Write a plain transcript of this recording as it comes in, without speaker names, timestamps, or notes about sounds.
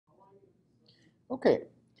Okay,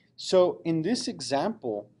 so in this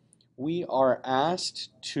example, we are asked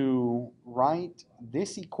to write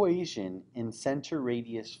this equation in center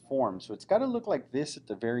radius form. So it's got to look like this at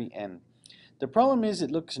the very end. The problem is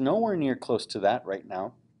it looks nowhere near close to that right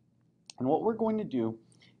now. And what we're going to do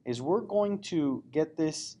is we're going to get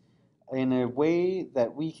this in a way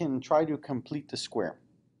that we can try to complete the square.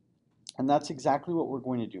 And that's exactly what we're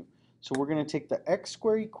going to do. So we're going to take the x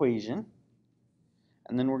square equation,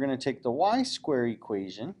 and then we're going to take the y square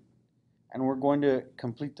equation, and we're going to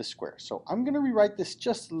complete the square. So I'm going to rewrite this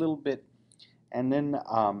just a little bit, and then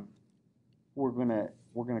we're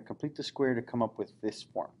gonna complete the square to come up with this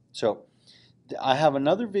form. So I have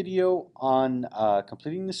another video on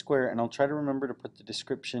completing the square, and I'll try to remember to put the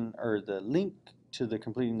description or the link to the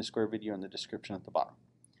completing the square video in the description at the bottom.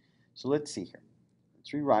 So let's see here.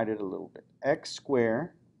 Let's rewrite it a little bit. X squared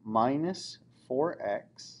minus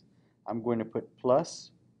 4x. I'm going to put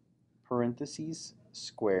plus parentheses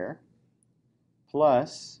square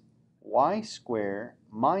plus y squared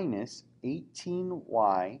minus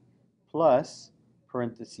 18y plus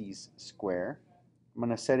parentheses square. I'm going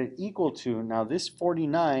to set it equal to, now this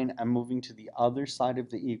 49, I'm moving to the other side of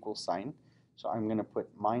the equal sign. So I'm going to put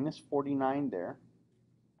minus 49 there.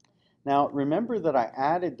 Now remember that I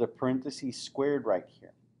added the parentheses squared right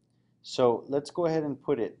here. So let's go ahead and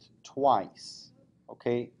put it twice.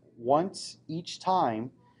 Okay, once each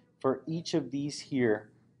time for each of these here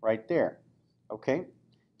right there. Okay,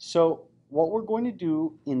 so what we're going to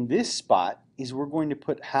do in this spot is we're going to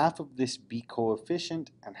put half of this b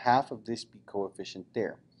coefficient and half of this b coefficient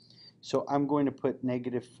there. So I'm going to put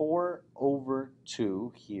negative 4 over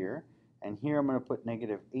 2 here, and here I'm going to put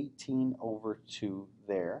negative 18 over 2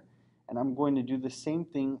 there, and I'm going to do the same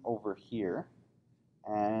thing over here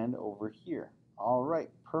and over here. All right,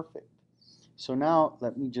 perfect. So now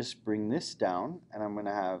let me just bring this down, and I'm going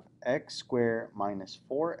to have x squared minus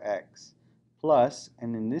 4x plus,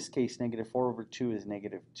 and in this case negative 4 over 2 is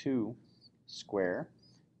negative 2 square,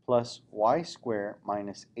 plus y squared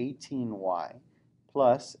minus 18y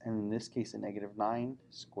plus, and in this case a negative 9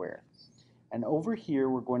 square. And over here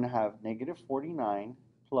we're going to have negative 49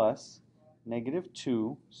 plus negative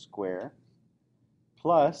 2 square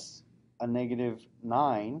plus a negative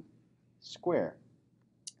 9 square.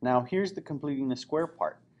 Now here's the completing the square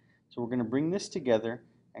part. So we're going to bring this together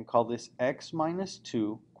and call this x minus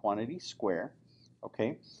 2 quantity square.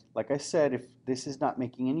 Okay, like I said, if this is not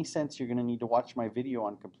making any sense, you're going to need to watch my video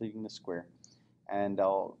on completing the square, and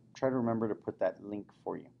I'll try to remember to put that link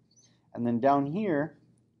for you. And then down here,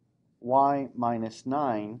 y minus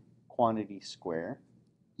 9 quantity square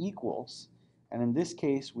equals, and in this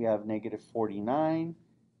case we have negative 49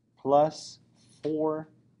 plus 4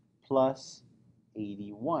 plus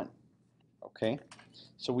 81. Okay,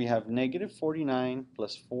 so we have negative 49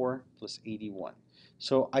 plus 4 plus 81.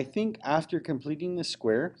 So I think after completing the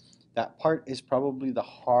square, that part is probably the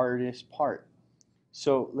hardest part.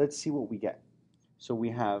 So let's see what we get. So we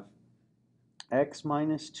have x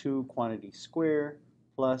minus 2 quantity square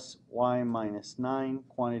plus y minus 9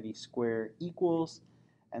 quantity square equals,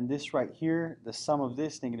 and this right here, the sum of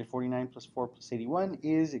this, negative 49 plus 4 plus 81,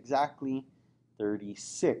 is exactly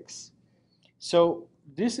 36. So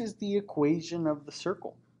this is the equation of the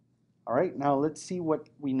circle. All right, now let's see what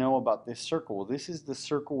we know about this circle. Well, this is the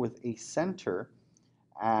circle with a center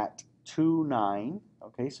at 2, 9.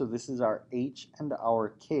 Okay, so this is our h and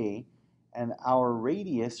our k, and our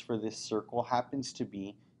radius for this circle happens to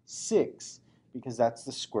be 6 because that's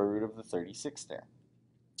the square root of the 36 there.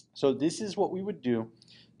 So this is what we would do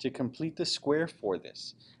to complete the square for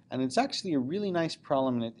this. And it's actually a really nice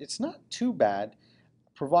problem, and it's not too bad,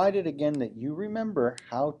 provided again that you remember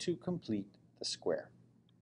how to complete the square.